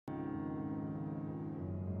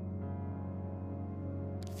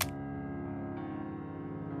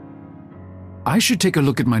I should take a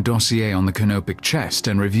look at my dossier on the canopic chest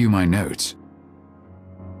and review my notes.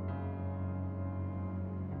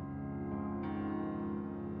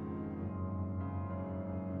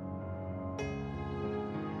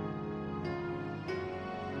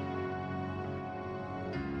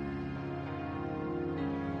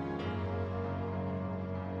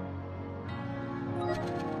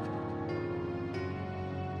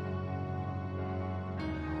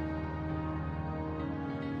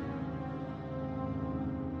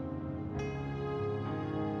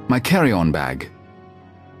 My carry-on bag.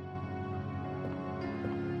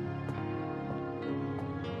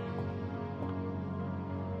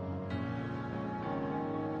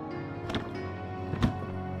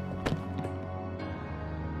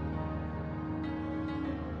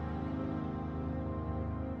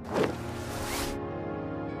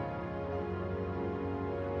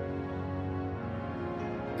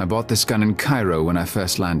 I bought this gun in Cairo when I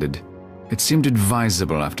first landed. It seemed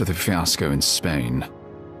advisable after the fiasco in Spain.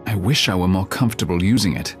 I wish I were more comfortable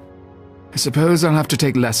using it. I suppose I'll have to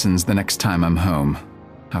take lessons the next time I'm home.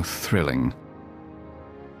 How thrilling.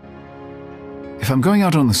 If I'm going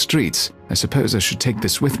out on the streets, I suppose I should take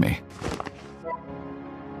this with me.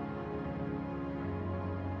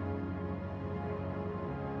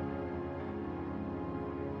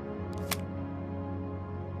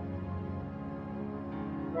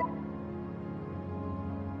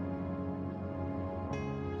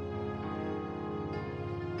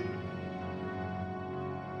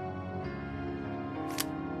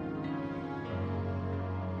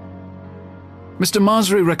 Mr.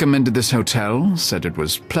 Masri recommended this hotel, said it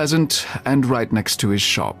was pleasant and right next to his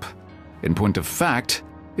shop. In point of fact,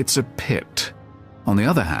 it's a pit. On the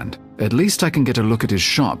other hand, at least I can get a look at his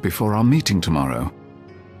shop before our meeting tomorrow.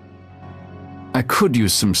 I could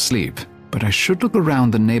use some sleep, but I should look around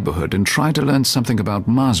the neighborhood and try to learn something about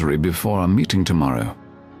Masri before our meeting tomorrow.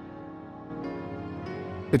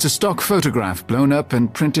 It's a stock photograph blown up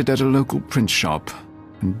and printed at a local print shop,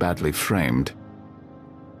 and badly framed.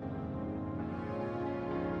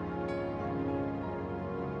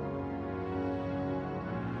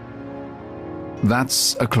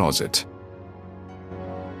 That's a closet.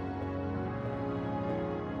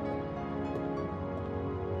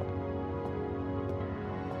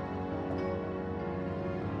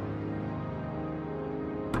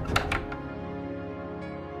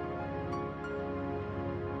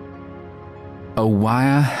 A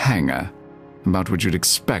wire hanger, about what you'd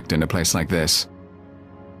expect in a place like this.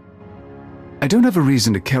 I don't have a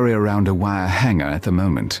reason to carry around a wire hanger at the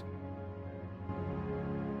moment.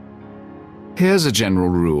 Here's a general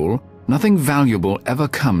rule: nothing valuable ever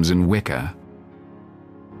comes in wicker.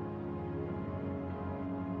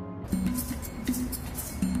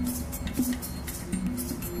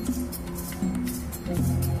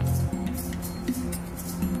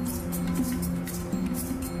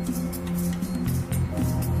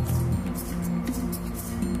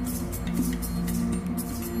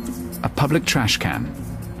 A public trash can.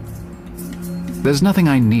 There's nothing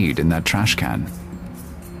I need in that trash can.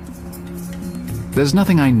 There's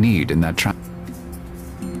nothing I need in that trash.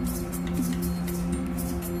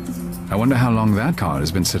 I wonder how long that car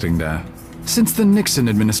has been sitting there. Since the Nixon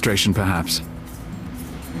administration, perhaps.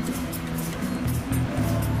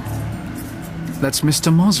 That's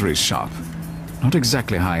Mr. Masri's shop. Not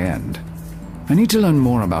exactly high-end. I need to learn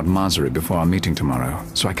more about Masri before our meeting tomorrow,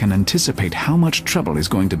 so I can anticipate how much trouble he's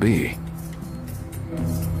going to be.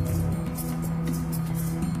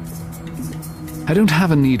 I don't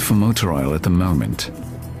have a need for motor oil at the moment.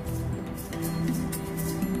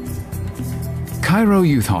 Cairo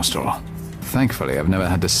Youth Hostel. Thankfully, I've never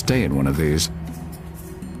had to stay in one of these.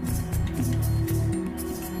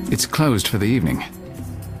 It's closed for the evening.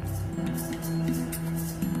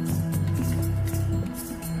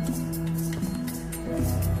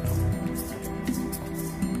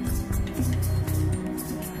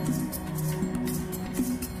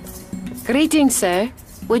 Greetings, sir.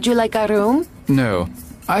 Would you like a room? No,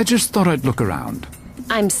 I just thought I'd look around.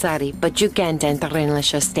 I'm sorry, but you can't enter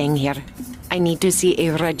unless you're staying here. I need to see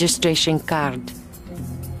a registration card.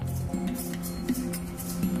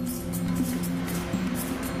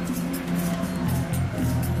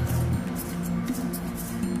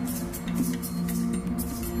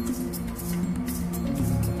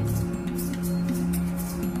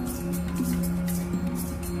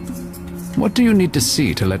 What do you need to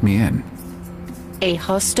see to let me in? A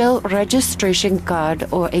hostel registration card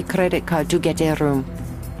or a credit card to get a room.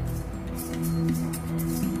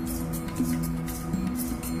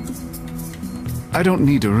 I don't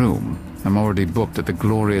need a room. I'm already booked at the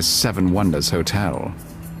glorious Seven Wonders Hotel.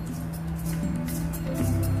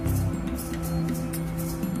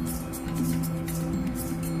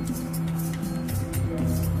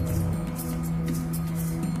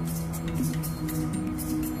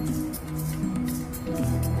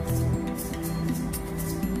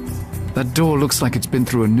 That door looks like it's been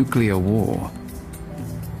through a nuclear war.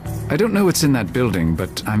 I don't know what's in that building,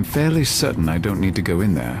 but I'm fairly certain I don't need to go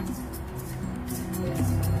in there.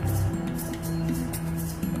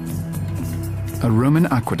 A Roman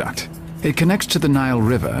aqueduct. It connects to the Nile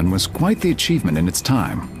River and was quite the achievement in its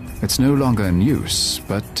time. It's no longer in use,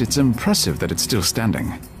 but it's impressive that it's still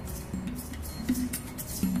standing.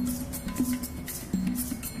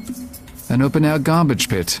 An open-air garbage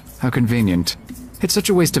pit. How convenient. It's such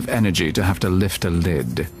a waste of energy to have to lift a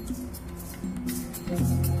lid.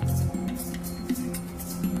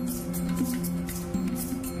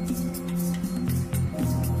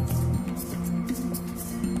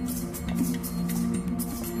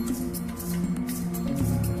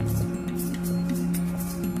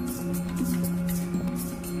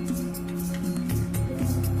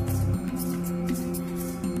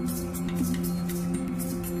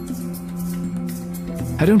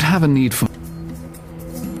 I don't have a need for...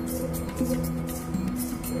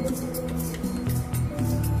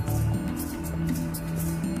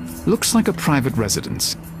 Looks like a private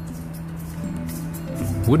residence.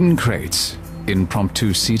 Wooden crates.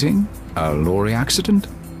 Impromptu seating? A lorry accident?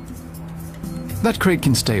 That crate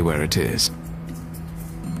can stay where it is.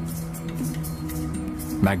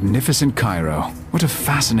 Magnificent Cairo. What a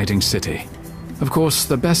fascinating city. Of course,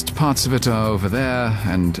 the best parts of it are over there,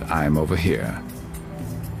 and I'm over here.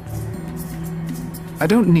 I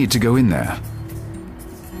don't need to go in there.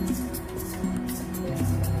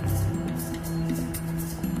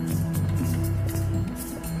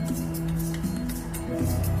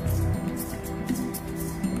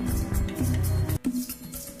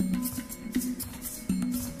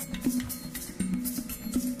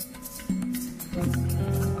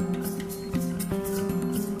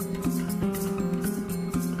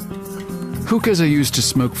 Hookahs are used to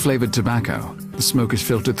smoke flavored tobacco. The smoke is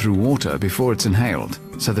filtered through water before it's inhaled,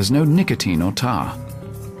 so there's no nicotine or tar.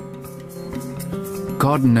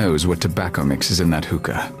 God knows what tobacco mixes in that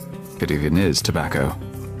hookah. If it even is tobacco.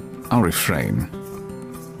 I'll refrain.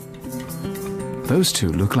 Those two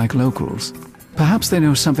look like locals. Perhaps they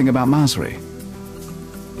know something about Masri.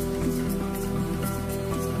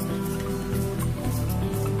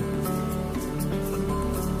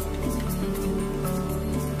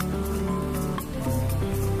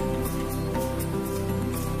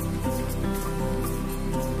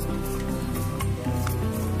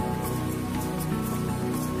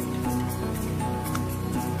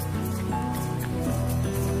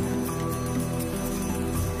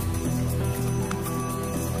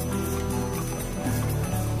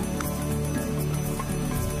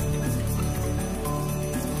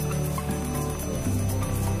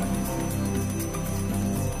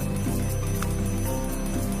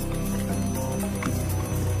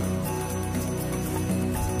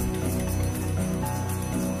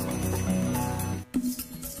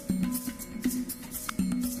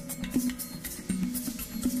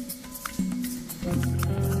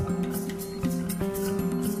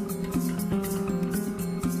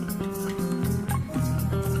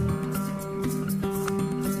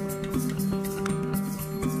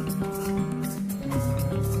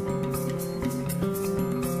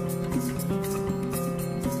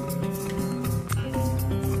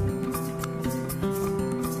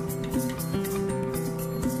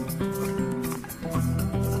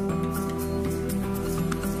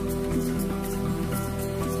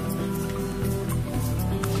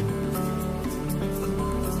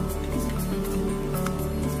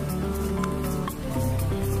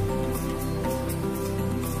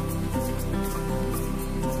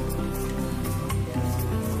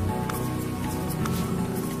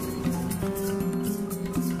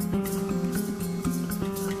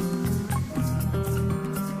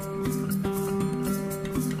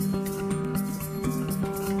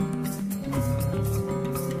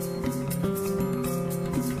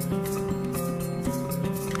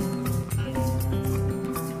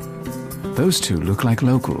 Those two look like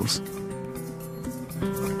locals.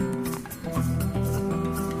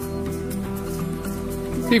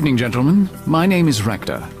 Evening, gentlemen. My name is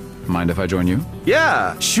Rector. Mind if I join you?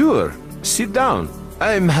 Yeah, sure. Sit down.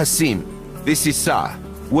 I'm Hassim. This is Sa.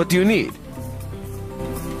 What do you need?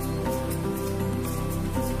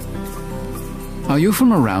 Are you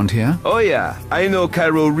from around here? Oh yeah, I know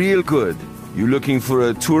Cairo real good. You looking for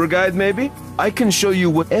a tour guide maybe? I can show you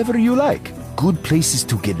whatever you like. Good places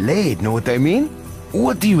to get laid, know what I mean?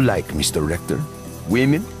 What do you like, Mr. Rector?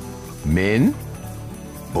 Women? Men?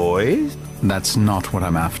 Boys? That's not what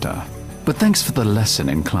I'm after. But thanks for the lesson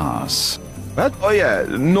in class. What? Oh yeah,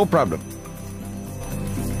 no problem.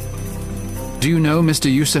 Do you know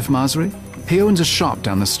Mr. Yusuf Masri? He owns a shop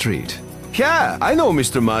down the street. Yeah, I know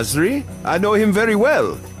Mr. Masri. I know him very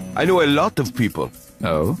well. I know a lot of people.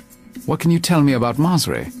 Oh? What can you tell me about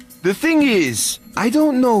Masri? The thing is, I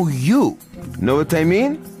don't know you. Know what I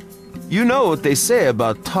mean? You know what they say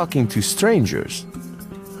about talking to strangers.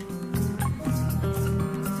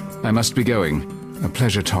 I must be going. A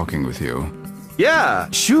pleasure talking with you. Yeah,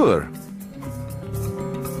 sure.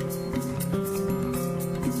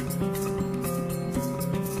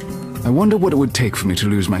 I wonder what it would take for me to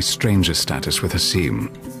lose my stranger status with Hasim.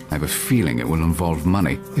 I have a feeling it will involve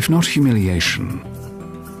money, if not humiliation.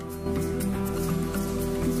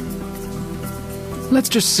 Let's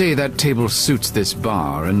just say that table suits this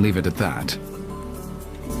bar and leave it at that.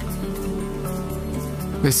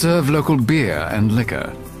 They serve local beer and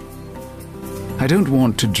liquor. I don't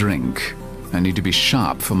want to drink. I need to be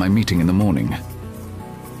sharp for my meeting in the morning.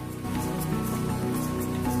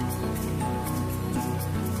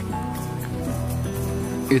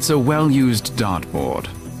 It's a well-used dartboard.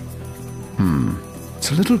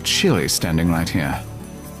 It's a little chilly standing right here.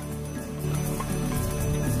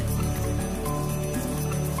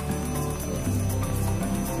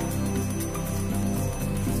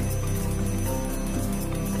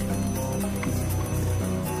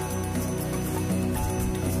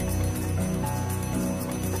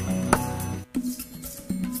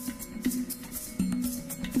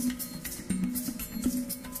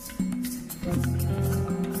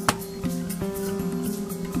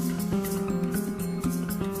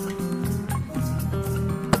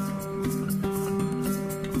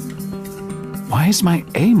 Why is my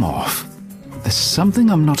aim off? There's something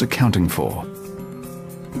I'm not accounting for.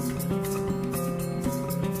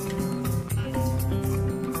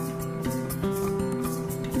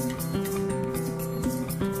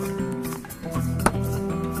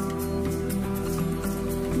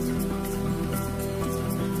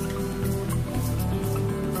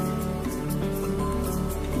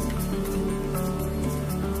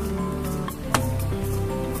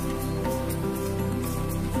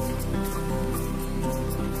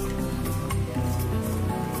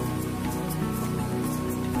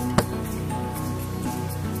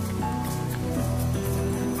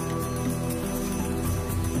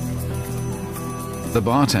 The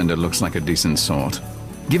bartender looks like a decent sort.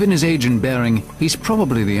 Given his age and bearing, he's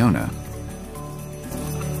probably the owner.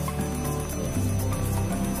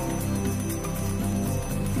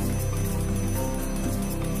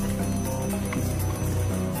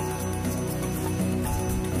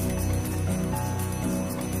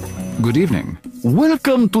 Good evening.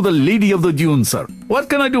 Welcome to the Lady of the Dunes, sir. What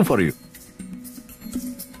can I do for you?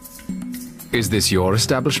 Is this your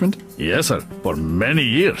establishment? Yes, sir. For many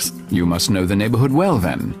years. You must know the neighborhood well,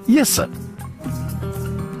 then. Yes, sir.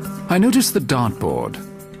 I noticed the dartboard.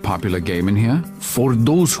 Popular game in here? For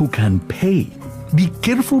those who can pay. Be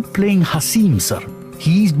careful playing Hasim, sir.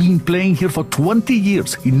 He's been playing here for 20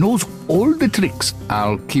 years. He knows all the tricks.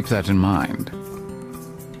 I'll keep that in mind.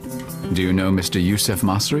 Do you know Mr. Yusuf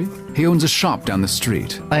Masri? He owns a shop down the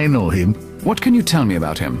street. I know him. What can you tell me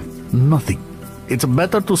about him? Nothing. It's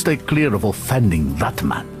better to stay clear of offending that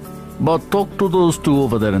man. But talk to those two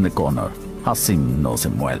over there in the corner. Hasim knows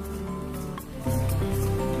him well.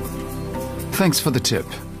 Thanks for the tip.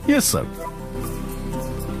 Yes, sir.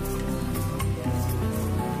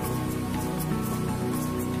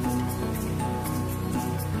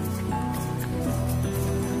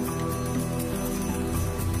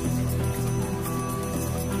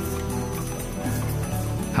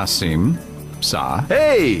 Hasim? Sir?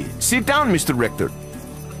 Hey, sit down, Mr. Rector.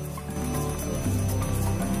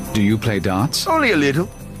 Do you play darts? Only a little.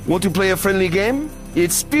 Want to play a friendly game?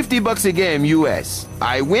 It's $50 a game, US.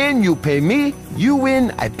 I win, you pay me. You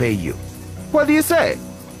win, I pay you. What do you say?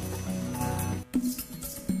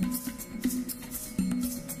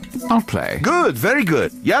 I'll play. Good, very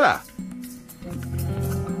good. Yalla.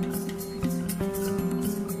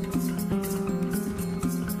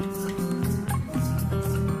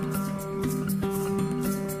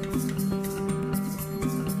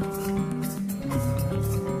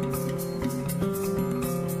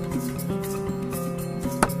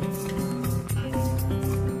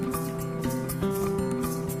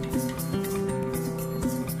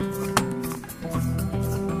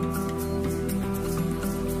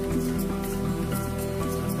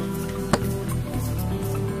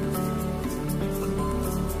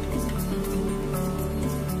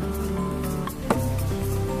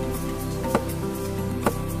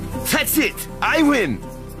 That's it! I win!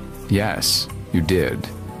 Yes, you did.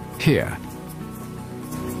 Here.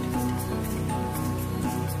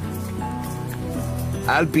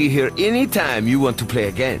 I'll be here anytime you want to play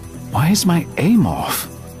again. Why is my aim off?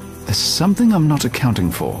 There's something I'm not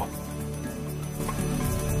accounting for.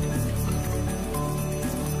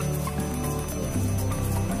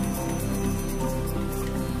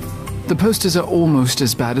 The posters are almost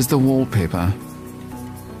as bad as the wallpaper.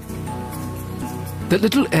 That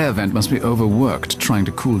little air vent must be overworked trying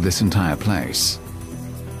to cool this entire place.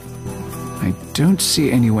 I don't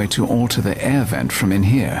see any way to alter the air vent from in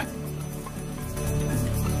here.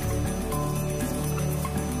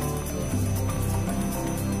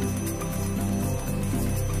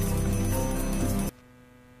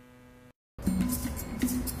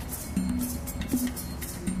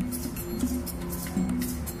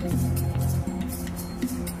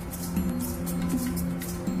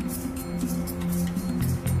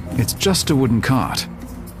 It's just a wooden cart.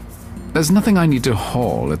 There's nothing I need to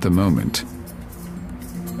haul at the moment.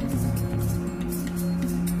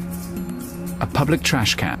 A public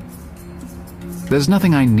trash can. There's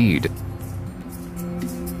nothing I need.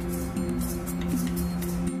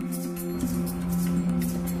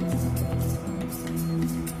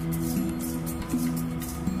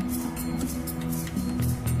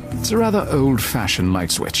 It's a rather old-fashioned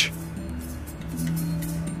light switch.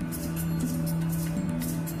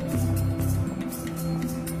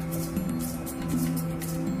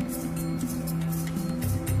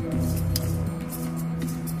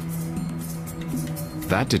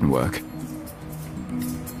 That didn't work.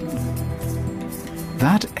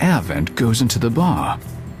 That air vent goes into the bar.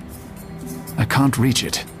 I can't reach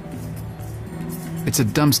it. It's a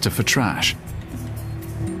dumpster for trash.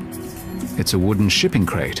 It's a wooden shipping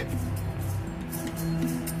crate.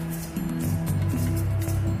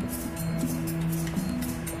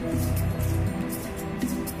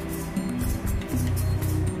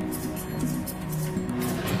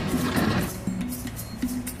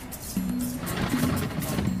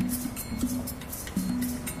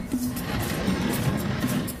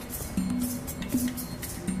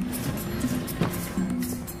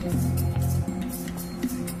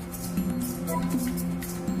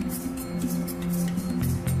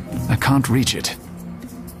 I can't reach it.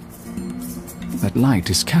 That light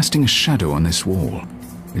is casting a shadow on this wall.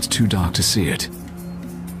 It's too dark to see it.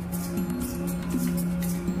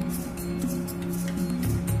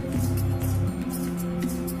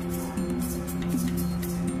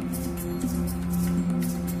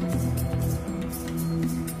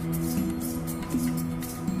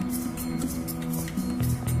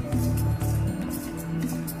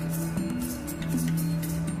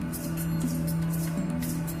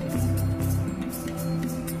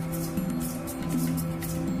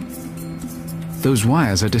 Those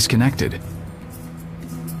wires are disconnected.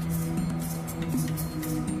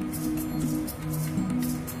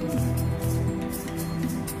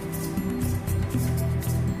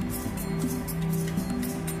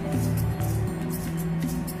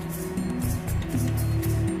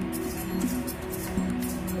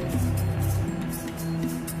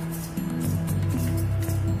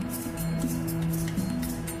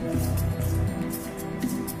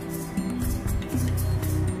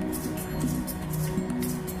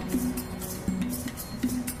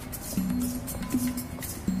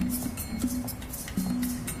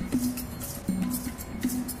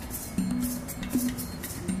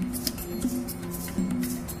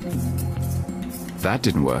 That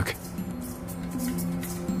didn't work.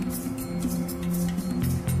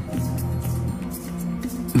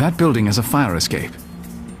 That building has a fire escape.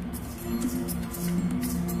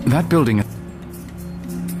 That building...